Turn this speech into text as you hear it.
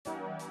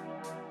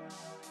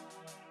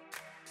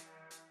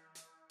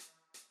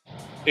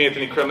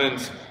Anthony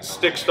Crimmins,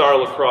 StickStar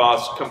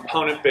Lacrosse,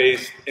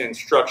 component-based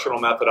instructional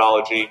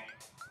methodology.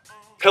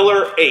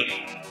 Pillar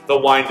 8, the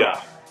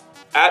wind-up.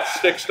 At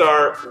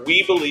StickStar,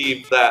 we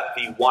believe that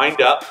the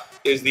wind-up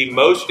is the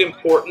most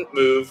important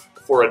move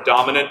for a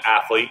dominant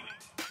athlete,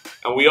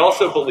 and we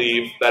also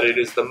believe that it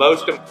is the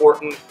most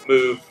important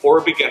move for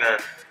a beginner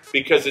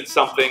because it's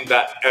something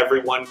that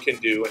everyone can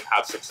do and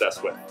have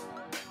success with.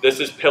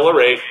 This is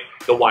Pillar 8,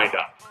 the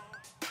wind-up.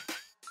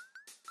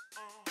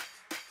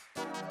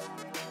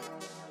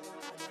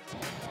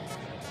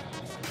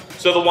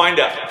 So the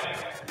wind-up.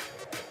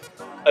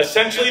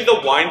 Essentially,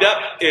 the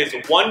wind-up is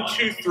 1,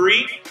 2,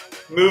 3,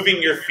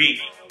 moving your feet.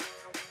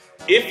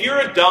 If you're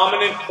a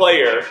dominant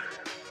player,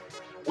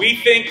 we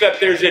think that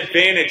there's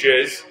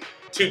advantages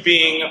to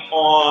being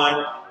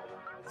on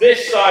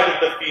this side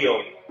of the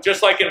field,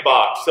 just like in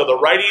box. So the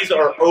righties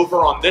are over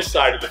on this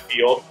side of the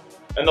field,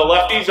 and the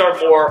lefties are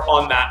more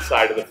on that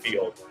side of the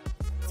field.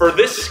 For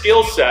this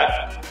skill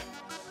set,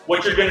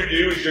 what you're gonna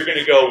do is you're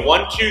gonna go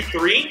 1, 2,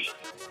 3,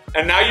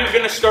 and now you're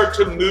gonna start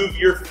to move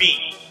your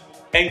feet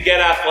and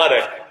get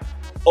athletic.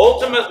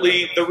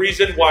 Ultimately, the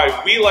reason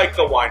why we like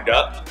the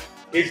wind-up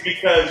is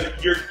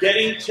because you're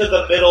getting to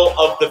the middle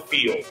of the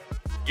field.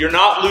 You're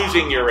not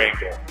losing your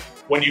angle.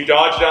 When you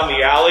dodge down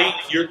the alley,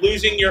 you're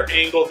losing your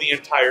angle the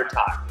entire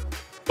time.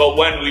 But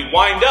when we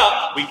wind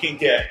up, we can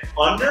get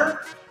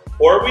under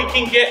or we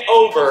can get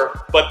over,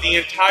 but the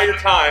entire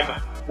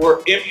time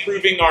we're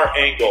improving our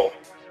angle,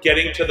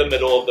 getting to the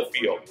middle of the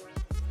field.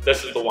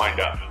 This is the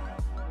wind-up.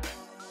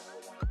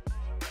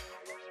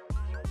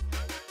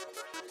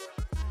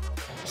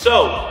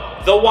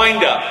 So, the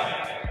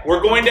wind-up,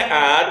 we're going to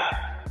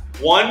add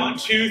 1,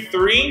 2,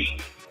 3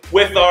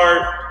 with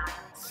our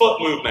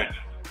foot movement.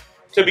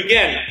 To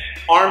begin,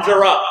 arms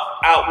are up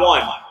at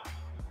 1.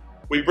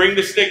 We bring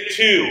the stick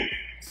 2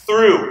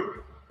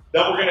 through,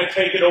 then we're going to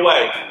take it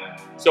away.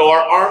 So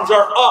our arms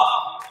are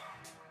up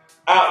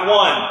at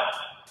 1.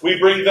 We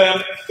bring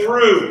them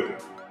through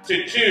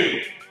to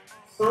 2,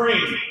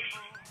 3,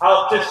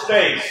 out to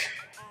space.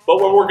 But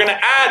what we're going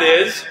to add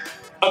is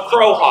a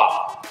crow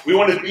hop. We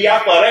want to be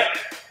athletic.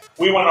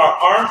 We want our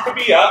arms to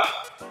be up.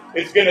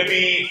 It's going to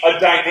be a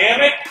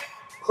dynamic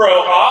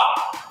crow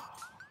hop.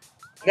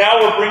 Now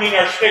we're bringing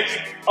our sticks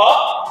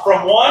up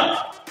from 1,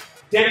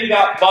 getting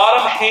that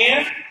bottom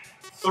hand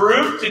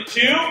through to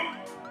 2, and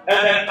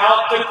then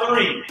out to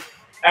 3.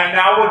 And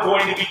now we're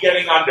going to be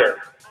getting under.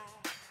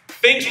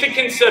 Things to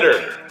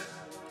consider.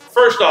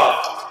 First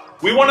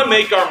off, we want to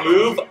make our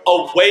move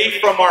away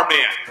from our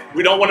man.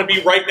 We don't want to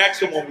be right next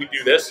to him when we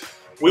do this.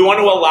 We want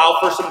to allow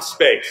for some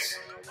space.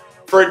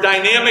 For a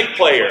dynamic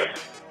player,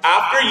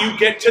 after you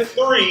get to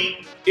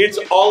 3, it's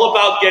all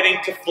about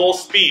getting to full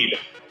speed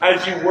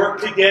as you work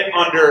to get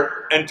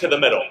under and to the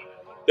middle.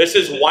 This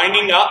is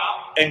winding up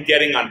and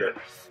getting under.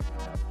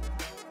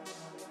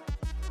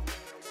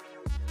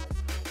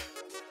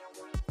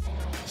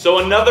 So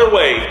another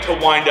way to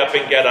wind up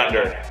and get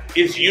under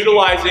is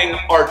utilizing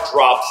our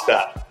drop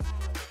step.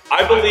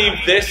 I believe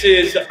this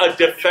is a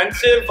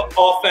defensive,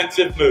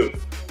 offensive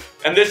move.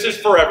 And this is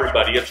for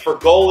everybody. It's for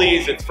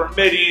goalies, it's for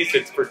middies,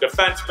 it's for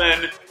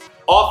defensemen,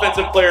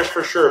 offensive players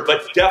for sure,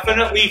 but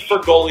definitely for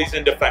goalies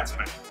and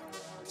defensemen.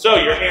 So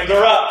your hands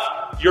are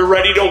up. You're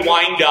ready to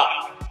wind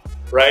up,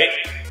 right?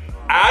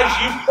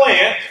 As you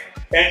plant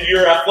and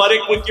you're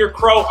athletic with your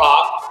crow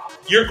hop,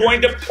 you're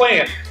going to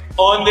plant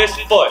on this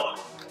foot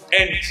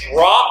and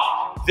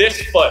drop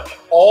this foot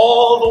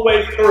all the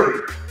way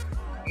through.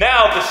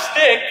 Now the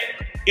stick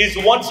is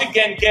once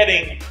again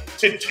getting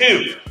to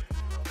 2.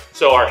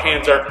 So our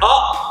hands are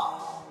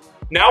up.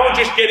 Now we're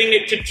just getting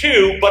it to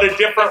 2, but a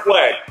different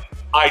way.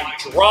 I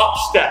drop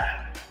step,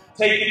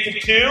 take it to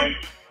 2,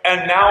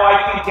 and now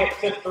I can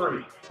get to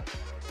 3.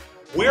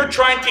 We're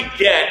trying to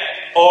get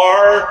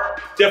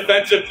our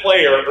defensive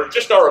player, or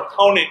just our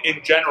opponent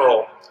in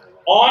general,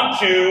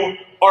 onto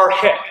our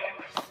hip,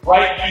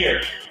 right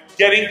here,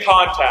 getting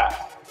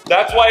contact.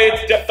 That's why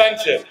it's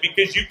defensive,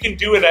 because you can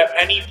do it at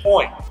any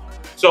point.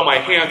 So my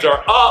hands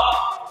are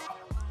up,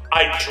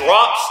 I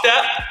drop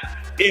step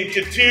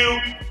into 2,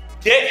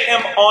 get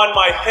him on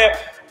my hip,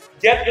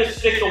 get the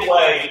stick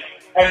away,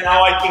 and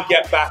now I can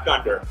get back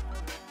under.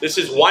 This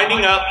is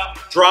winding up,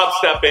 drop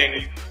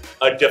stepping,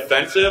 a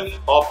defensive,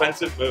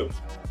 offensive move.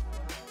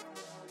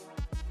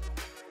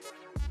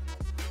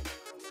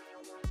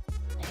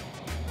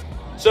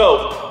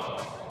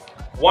 So,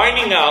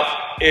 winding up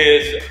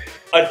is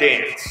a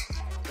dance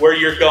where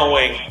you're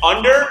going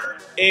under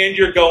and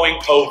you're going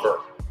over.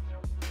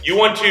 You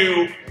want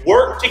to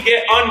work to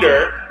get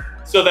under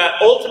so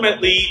that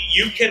ultimately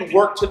you can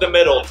work to the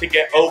middle to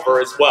get over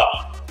as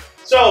well.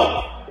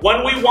 So,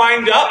 when we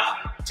wind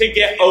up to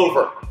get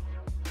over,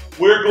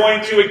 we're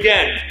going to,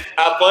 again,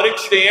 athletic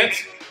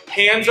stance,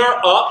 hands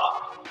are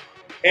up,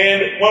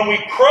 and when we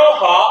crow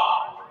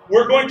hop,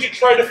 we're going to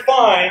try to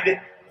find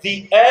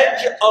the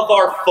edge of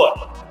our foot,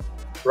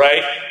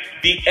 right?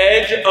 The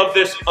edge of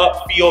this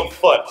upfield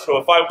foot. So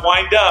if I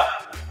wind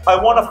up,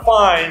 I want to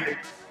find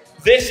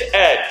this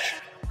edge,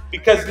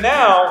 because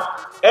now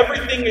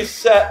everything is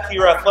set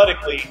here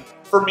athletically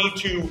for me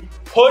to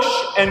push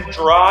and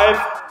drive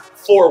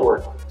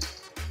forward.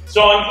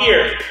 So I'm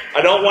here.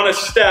 I don't want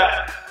to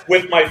step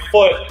with my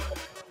foot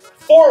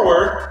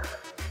forward.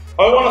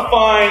 I want to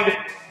find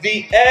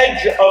the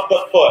edge of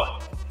the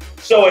foot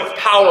so it's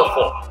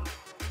powerful.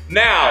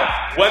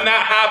 Now, when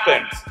that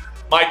happens,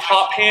 my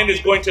top hand is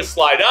going to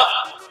slide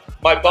up.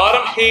 My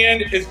bottom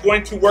hand is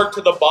going to work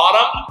to the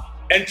bottom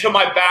and to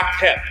my back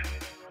hip,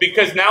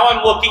 because now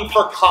I'm looking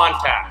for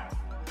contact.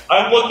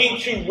 I'm looking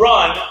to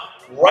run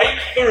right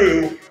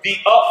through the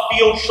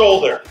upfield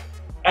shoulder,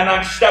 and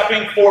I'm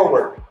stepping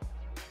forward.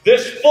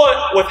 This foot,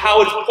 with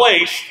how it's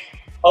placed,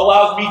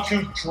 allows me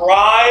to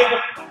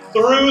drive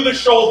through the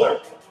shoulder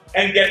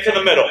and get to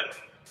the middle.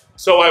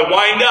 So I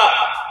wind up,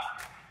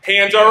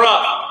 hands are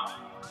up.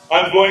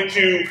 I'm going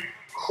to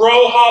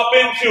crow hop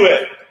into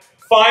it,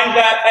 find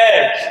that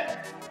edge.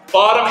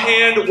 Bottom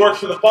hand works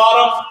to the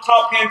bottom,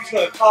 top hand to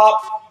the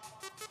top,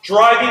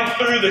 driving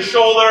through the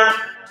shoulder,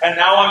 and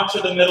now I'm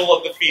to the middle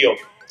of the field.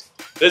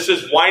 This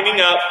is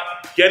winding up,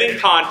 getting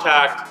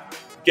contact,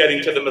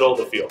 getting to the middle of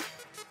the field.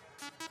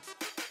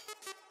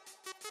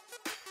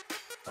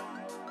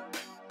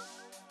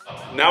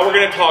 Now we're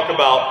going to talk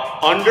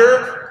about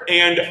under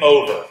and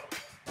over.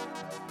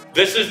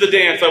 This is the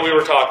dance that we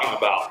were talking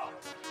about.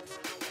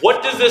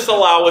 What does this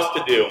allow us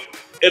to do?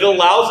 It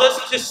allows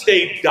us to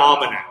stay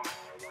dominant.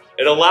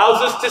 It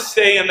allows us to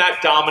stay in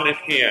that dominant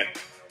hand,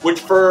 which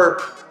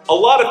for a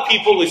lot of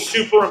people is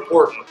super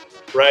important,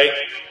 right?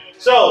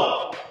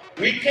 So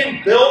we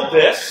can build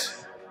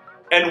this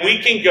and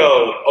we can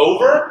go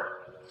over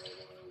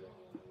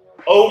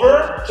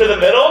to the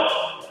middle.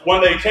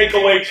 When they take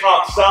away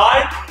top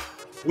side,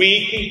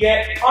 we can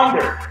get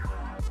under.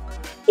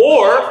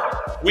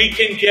 Or we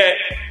can get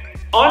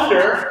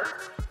under,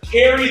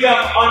 carry them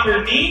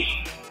underneath,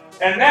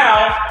 and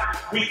now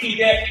we can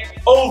get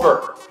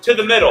over to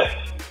the middle.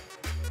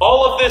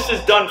 All of this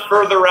is done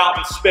further out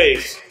in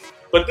space,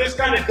 but this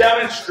kind of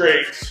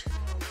demonstrates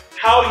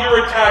how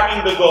you're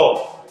attacking the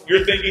goal.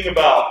 You're thinking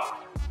about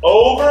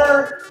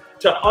over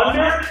to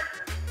under,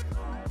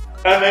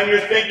 and then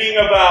you're thinking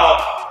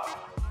about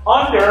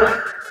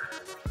under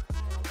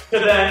to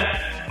then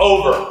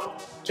over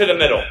to the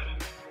middle.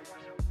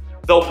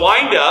 The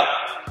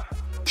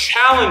wind-up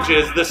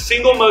challenges the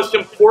single most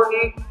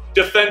important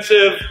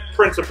defensive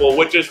principle,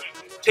 which is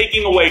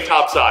taking away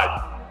top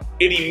side.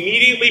 It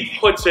immediately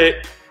puts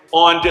it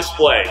on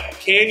display.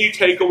 Can you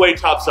take away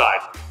top side?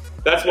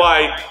 That's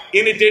why,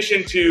 in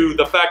addition to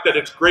the fact that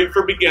it's great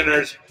for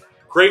beginners,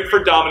 great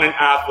for dominant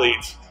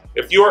athletes,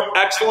 if you are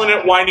excellent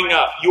at winding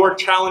up, you are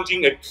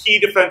challenging a key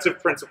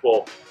defensive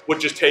principle,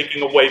 which is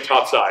taking away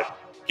top side.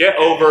 Get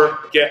over,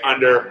 get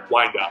under,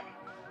 wind up.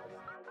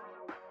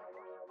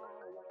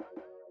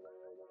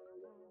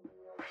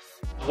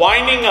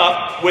 Winding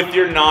up with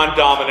your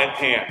non-dominant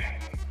hand.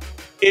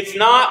 It's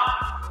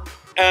not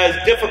as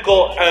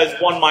difficult as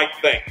one might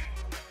think.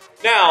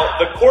 Now,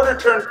 the quarter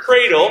turn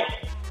cradle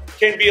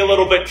can be a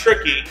little bit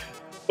tricky,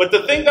 but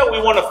the thing that we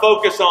want to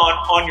focus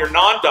on your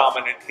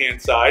non-dominant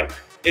hand side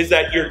is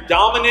that your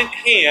dominant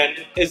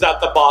hand is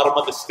at the bottom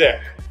of the stick.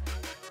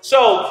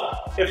 So,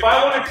 if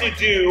I wanted to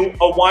do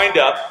a wind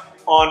up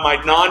on my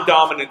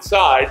non-dominant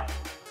side,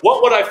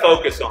 what would I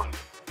focus on?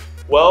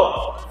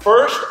 Well,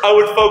 first I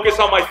would focus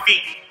on my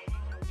feet.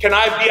 Can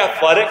I be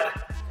athletic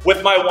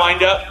with my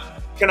wind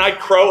up? Can I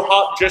crow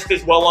hop just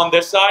as well on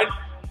this side?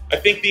 I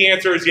think the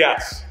answer is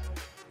yes.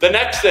 The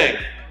next thing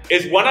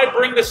is when I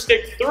bring the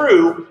stick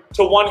through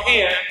to one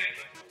hand,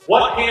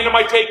 what hand am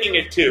I taking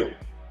it to?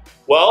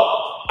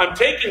 Well, I'm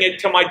taking it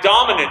to my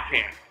dominant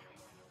hand.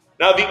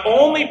 Now, the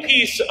only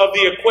piece of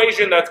the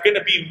equation that's going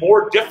to be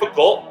more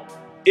difficult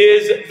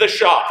is the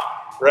shot,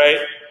 right?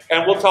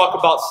 And we'll talk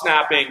about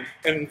snapping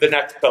in the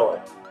next pillar.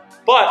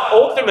 But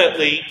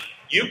ultimately,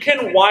 you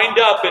can wind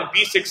up and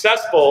be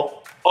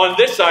successful on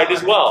this side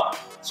as well.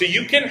 So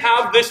you can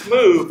have this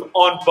move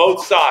on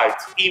both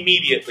sides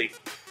immediately.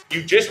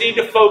 You just need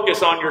to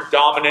focus on your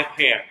dominant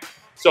hand.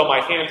 So my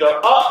hands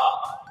are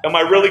up. Am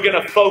I really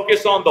going to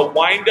focus on the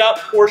wind up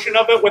portion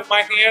of it with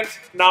my hands?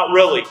 Not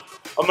really.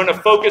 I'm going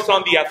to focus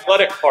on the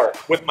athletic part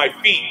with my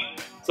feet.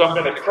 So I'm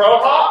going to crow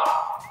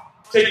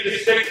hop, take the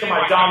stick to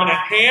my dominant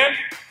hand,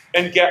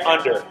 and get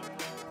under.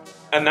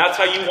 And that's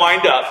how you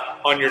wind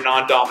up on your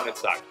non-dominant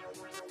side.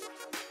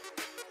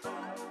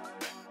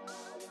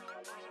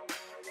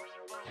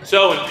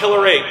 So in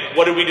Pillar 8,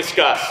 what did we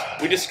discuss?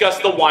 We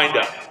discussed the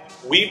wind-up.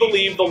 We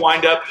believe the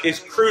wind-up is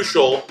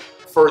crucial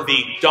for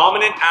the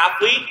dominant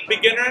athlete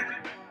beginner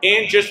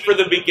and just for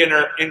the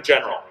beginner in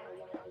general.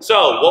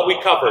 So what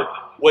we covered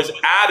was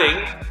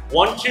adding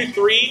 1, 2,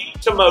 3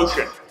 to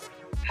motion.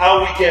 How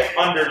we get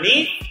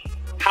underneath,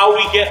 how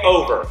we get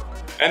over,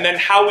 and then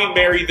how we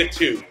marry the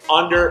two,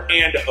 under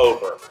and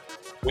over.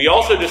 We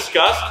also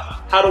discussed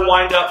how to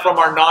wind up from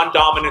our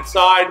non-dominant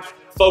side,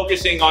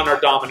 focusing on our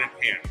dominant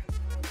hand.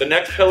 The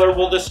next pillar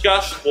we'll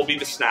discuss will be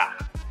the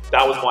snap.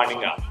 That was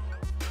winding up.